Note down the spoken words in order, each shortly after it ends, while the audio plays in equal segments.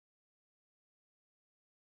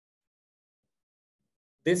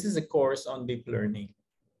This is a course on deep learning.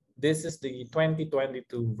 This is the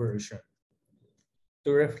 2022 version.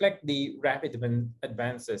 To reflect the rapid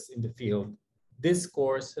advances in the field, this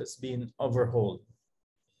course has been overhauled.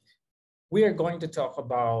 We are going to talk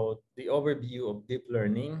about the overview of deep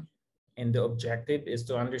learning, and the objective is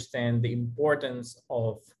to understand the importance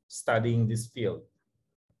of studying this field.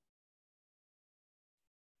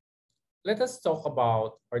 Let us talk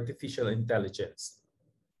about artificial intelligence.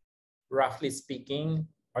 Roughly speaking,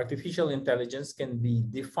 artificial intelligence can be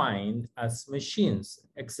defined as machines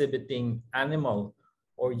exhibiting animal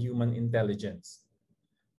or human intelligence.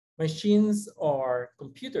 Machines are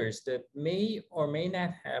computers that may or may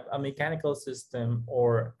not have a mechanical system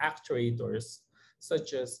or actuators,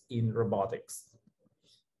 such as in robotics.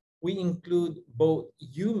 We include both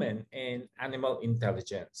human and animal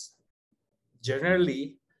intelligence.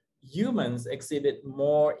 Generally, humans exhibit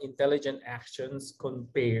more intelligent actions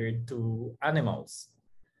compared to animals.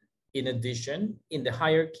 In addition, in the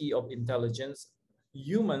hierarchy of intelligence,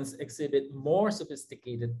 humans exhibit more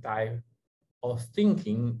sophisticated type of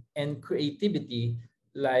thinking and creativity,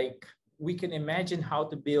 like we can imagine how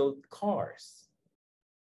to build cars.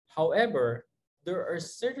 However, there are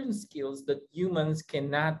certain skills that humans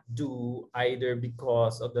cannot do either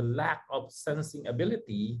because of the lack of sensing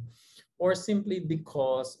ability or simply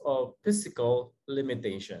because of physical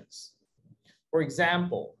limitations. For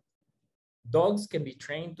example, dogs can be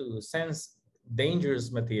trained to sense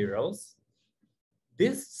dangerous materials.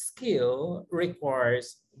 This skill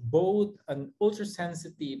requires both an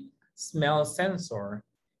ultrasensitive smell sensor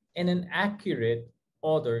and an accurate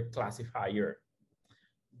odor classifier,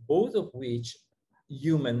 both of which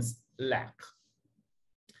humans lack.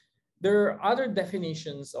 There are other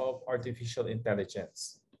definitions of artificial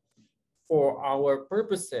intelligence. For our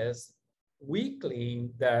purposes, we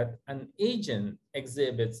claim that an agent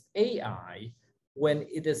exhibits AI when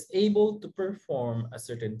it is able to perform a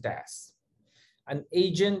certain task. An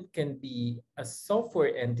agent can be a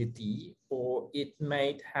software entity, or it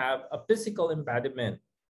might have a physical embodiment,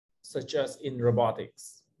 such as in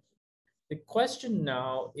robotics. The question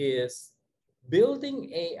now is,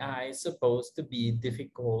 building AI supposed to be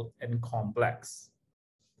difficult and complex?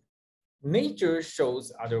 Nature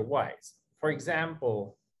shows otherwise. For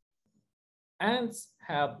example, ants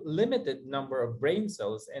have limited number of brain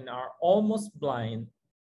cells and are almost blind,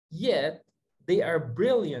 yet they are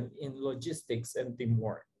brilliant in logistics and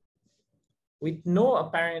teamwork. With no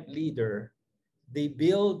apparent leader, they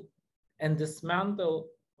build and dismantle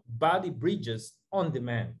body bridges on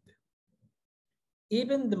demand.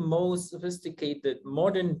 Even the most sophisticated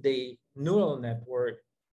modern-day neural network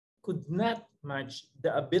could not match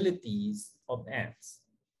the abilities of ants.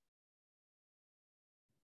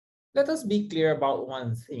 Let us be clear about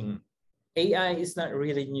one thing. AI is not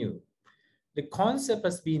really new. The concept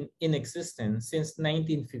has been in existence since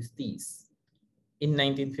 1950s. In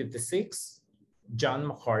 1956, John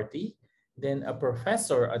McCarthy, then a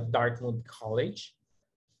professor at Dartmouth College,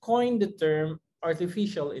 coined the term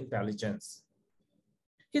artificial intelligence.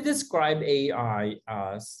 He described AI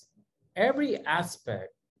as every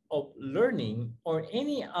aspect of learning or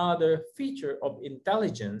any other feature of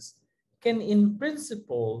intelligence can in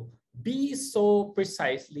principle be so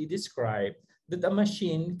precisely described that a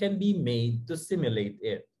machine can be made to simulate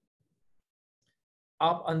it.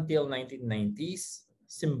 Up until 1990s,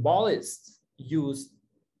 symbolists used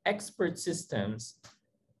expert systems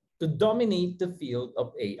to dominate the field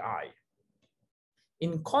of AI.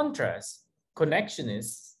 In contrast,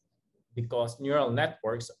 connectionists, because neural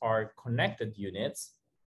networks are connected units,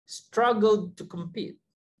 struggled to compete.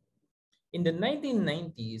 In the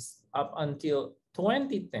 1990s up until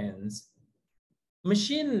 2010s,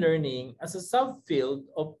 machine learning as a subfield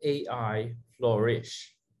of AI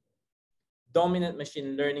flourished. Dominant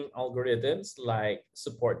machine learning algorithms like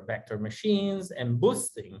support vector machines and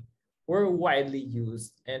boosting were widely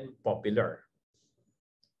used and popular.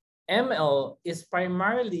 ML is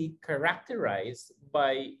primarily characterized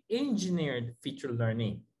by engineered feature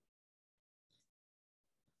learning.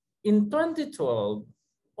 In 2012,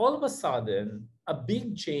 all of a sudden, a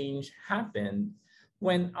big change happened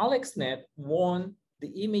when AlexNet won the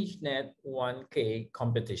ImageNet 1K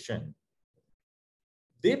competition.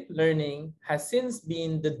 Deep learning has since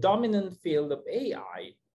been the dominant field of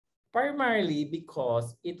AI, primarily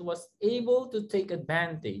because it was able to take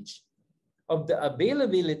advantage of the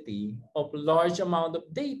availability of large amount of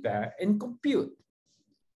data and compute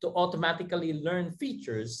to automatically learn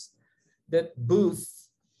features that boost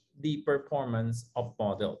the performance of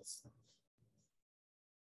models.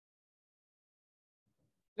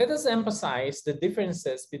 Let us emphasize the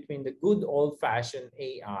differences between the good old-fashioned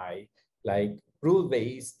AI, like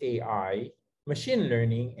rule-based AI, machine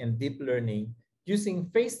learning, and deep learning using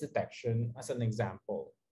face detection as an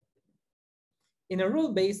example. In a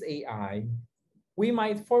rule-based AI, we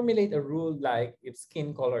might formulate a rule like if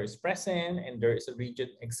skin color is present and there is a region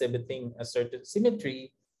exhibiting a certain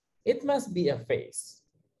symmetry, it must be a face.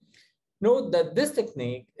 Note that this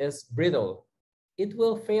technique is brittle. It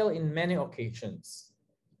will fail in many occasions.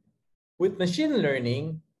 With machine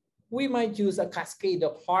learning, we might use a cascade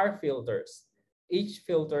of HAR filters. Each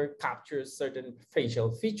filter captures certain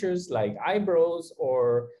facial features like eyebrows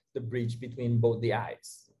or the bridge between both the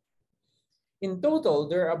eyes. In total,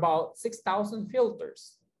 there are about 6,000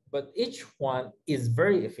 filters, but each one is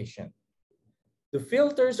very efficient. The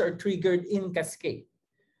filters are triggered in cascade.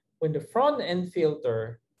 When the front-end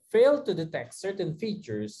filter fails to detect certain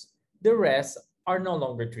features, the rest are no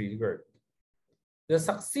longer triggered. The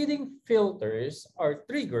succeeding filters are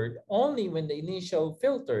triggered only when the initial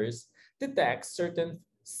filters detect certain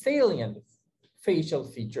salient facial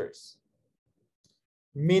features.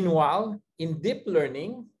 Meanwhile, in deep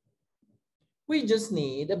learning, we just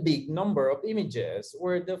need a big number of images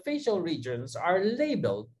where the facial regions are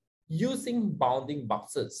labeled using bounding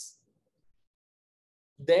boxes.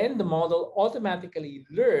 Then the model automatically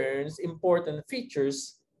learns important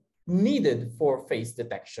features needed for face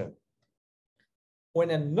detection.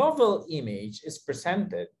 When a novel image is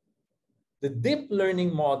presented, the deep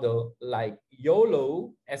learning model like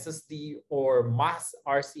YOLO, SSD, or MAS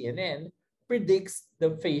RCNN predicts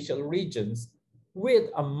the facial regions with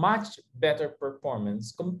a much better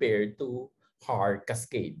performance compared to HAR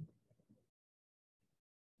cascade.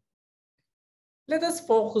 Let us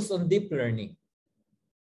focus on deep learning.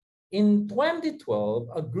 In 2012,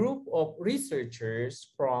 a group of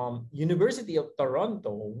researchers from University of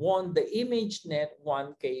Toronto won the ImageNet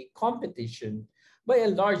 1K competition by a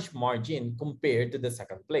large margin compared to the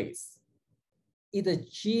second place. It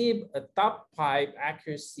achieved a top 5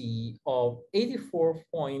 accuracy of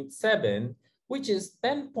 84.7, which is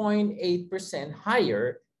 10.8%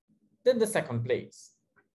 higher than the second place.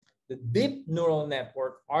 The deep neural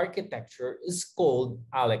network architecture is called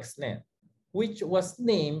AlexNet, which was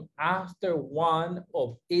named after one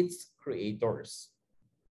of its creators.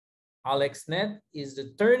 AlexNet is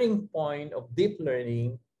the turning point of deep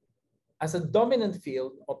learning as a dominant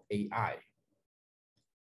field of AI.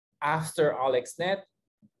 After AlexNet,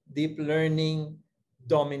 deep learning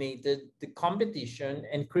dominated the competition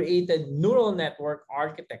and created neural network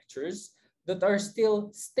architectures that are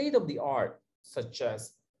still state-of-the-art, such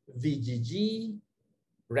as VGG,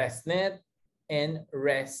 ResNet, and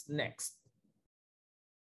ResNext.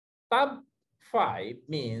 Top 5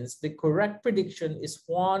 means the correct prediction is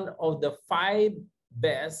one of the 5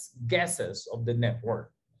 best guesses of the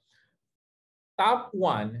network. Top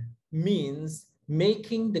 1 means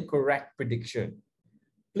making the correct prediction.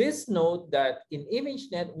 Please note that in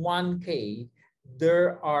ImageNet 1K,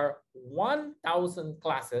 there are 1,000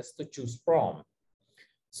 classes to choose from.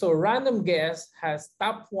 So random guess has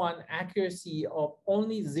top 1 accuracy of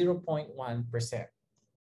only 0.1%.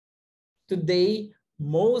 Today,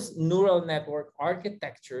 most neural network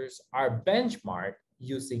architectures are benchmarked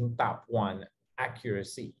using top 1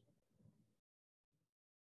 accuracy.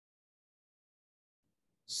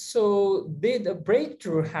 So did a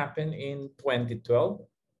breakthrough happen in 2012?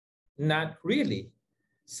 Not really,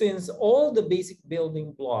 since all the basic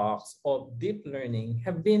building blocks of deep learning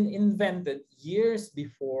have been invented years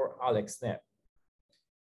before AlexNet.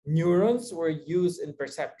 Neurons were used in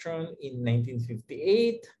perceptron in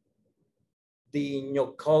 1958. The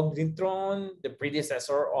neocognitron, the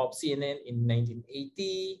predecessor of CNN in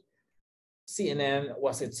 1980. CNN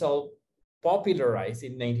was itself popularized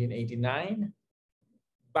in 1989.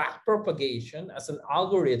 Backpropagation as an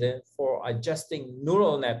algorithm for adjusting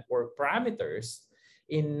neural network parameters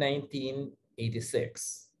in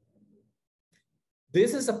 1986.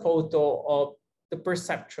 This is a photo of the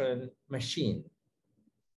perceptron machine.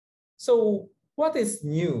 So what is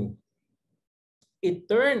new? It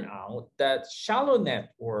turned out that shallow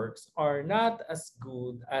networks are not as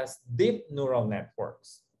good as deep neural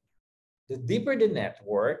networks. The deeper the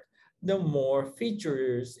network, the more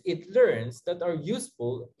features it learns that are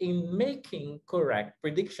useful in making correct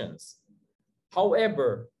predictions.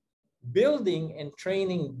 However, building and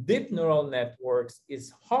training deep neural networks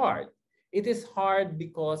is hard. It is hard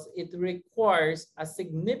because it requires a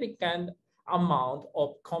significant amount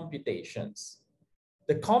of computations.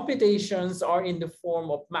 The computations are in the form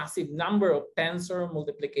of massive number of tensor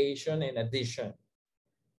multiplication and addition.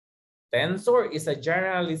 Tensor is a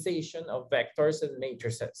generalization of vectors and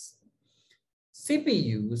matrices.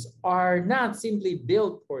 CPUs are not simply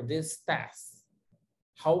built for this task.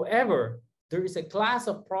 However, there is a class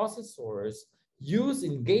of processors used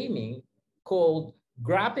in gaming called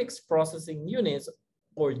graphics processing units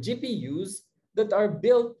or GPUs that are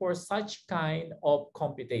built for such kind of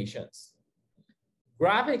computations.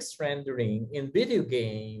 Graphics rendering in video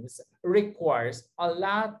games requires a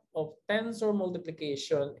lot of tensor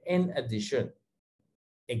multiplication and addition,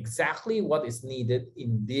 exactly what is needed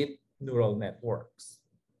in deep neural networks.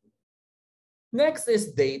 Next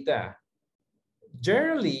is data.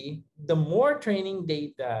 Generally, the more training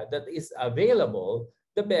data that is available,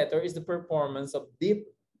 the better is the performance of deep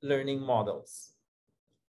learning models.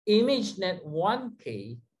 ImageNet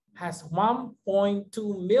 1K has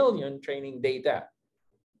 1.2 million training data.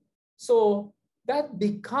 So that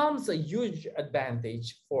becomes a huge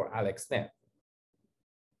advantage for AlexNet.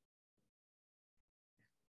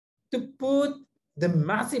 To put the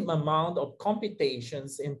massive amount of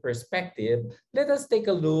computations in perspective, let us take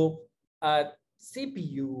a look at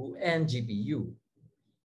CPU and GPU.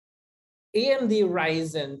 AMD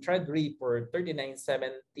Ryzen Threadripper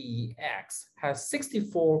 3970X has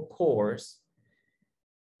 64 cores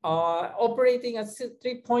operating at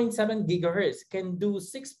 3.7 gigahertz, can do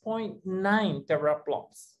 6.9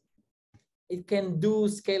 teraflops. It can do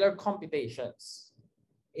scalar computations.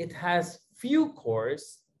 It has few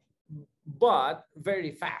cores, but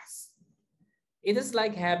very fast. It is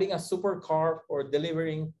like having a supercar for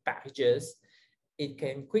delivering packages. It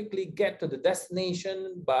can quickly get to the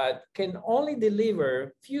destination, but can only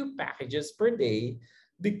deliver few packages per day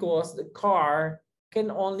because the car can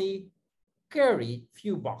only carry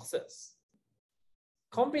few boxes.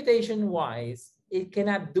 Computation-wise, it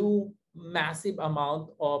cannot do massive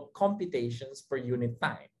amount of computations per unit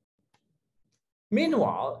time.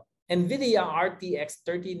 Meanwhile, NVIDIA RTX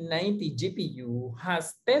 3090 GPU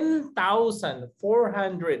has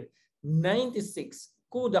 10,496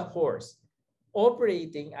 CUDA cores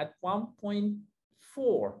operating at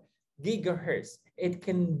 1.4 gigahertz. It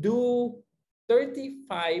can do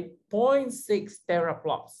 35.6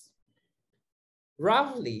 teraflops.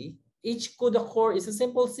 Roughly, each CUDA core is a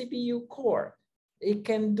simple CPU core. It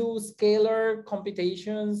can do scalar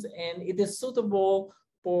computations and it is suitable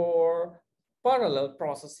for parallel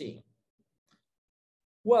processing.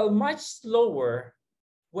 While much slower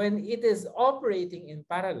when it is operating in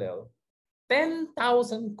parallel,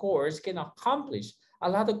 10,000 cores can accomplish a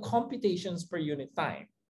lot of computations per unit time.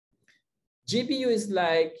 GPU is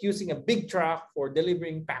like using a big truck for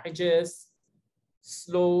delivering packages,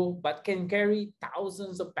 slow, but can carry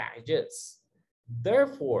thousands of packages.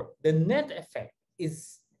 Therefore, the net effect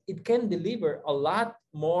is it can deliver a lot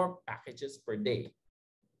more packages per day.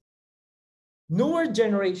 Newer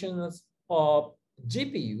generations of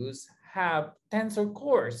GPUs have tensor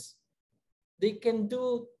cores. They can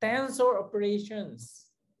do tensor operations.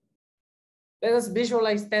 Let us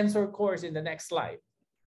visualize tensor cores in the next slide.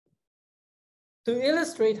 To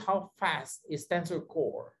illustrate how fast is tensor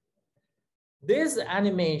core, this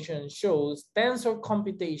animation shows tensor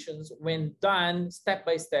computations when done step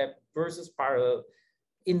by step versus parallel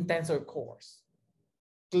in tensor cores.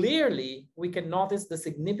 Clearly, we can notice the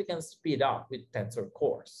significant speed up with tensor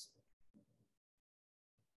cores.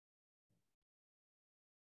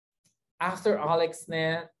 After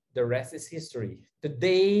AlexNet, the rest is history.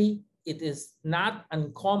 Today, it is not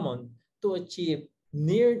uncommon to achieve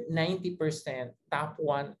near 90% top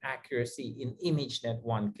 1 accuracy in ImageNet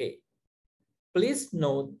 1K. Please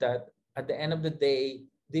note that at the end of the day,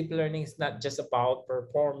 deep learning is not just about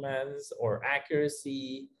performance or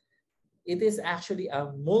accuracy. It is actually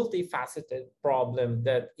a multifaceted problem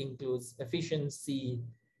that includes efficiency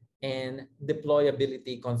and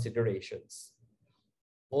deployability considerations.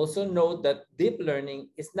 Also note that deep learning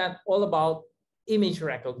is not all about image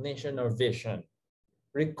recognition or vision.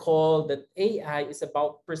 Recall that AI is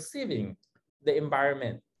about perceiving the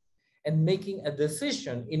environment and making a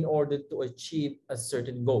decision in order to achieve a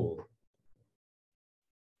certain goal.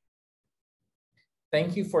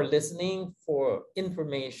 Thank you for listening. For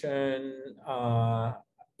information,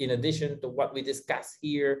 in addition to what we discussed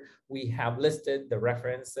here, we have listed the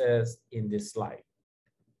references in this slide.